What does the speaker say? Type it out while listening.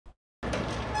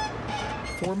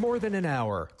For more than an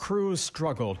hour, crews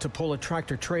struggled to pull a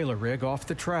tractor-trailer rig off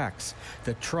the tracks.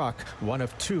 The truck, one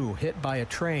of two hit by a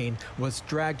train, was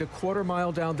dragged a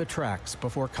quarter-mile down the tracks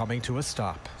before coming to a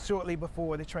stop. Shortly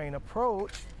before the train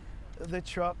approached, the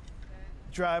truck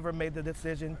driver made the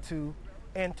decision to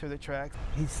enter the tracks.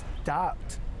 He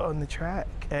stopped on the track,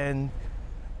 and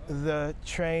the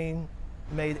train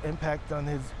made impact on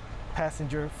his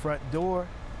passenger front door.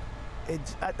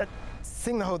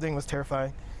 Seeing the whole thing was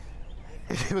terrifying.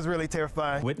 It was really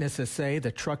terrifying. Witnesses say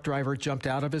the truck driver jumped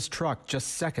out of his truck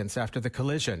just seconds after the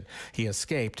collision. He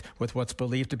escaped with what's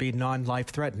believed to be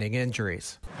non-life-threatening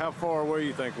injuries. How far away do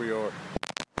you think we are?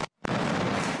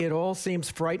 It all seems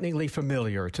frighteningly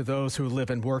familiar to those who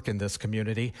live and work in this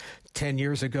community. 10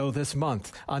 years ago this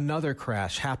month, another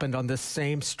crash happened on this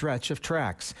same stretch of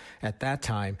tracks. At that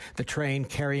time, the train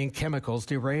carrying chemicals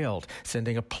derailed,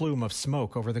 sending a plume of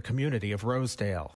smoke over the community of Rosedale.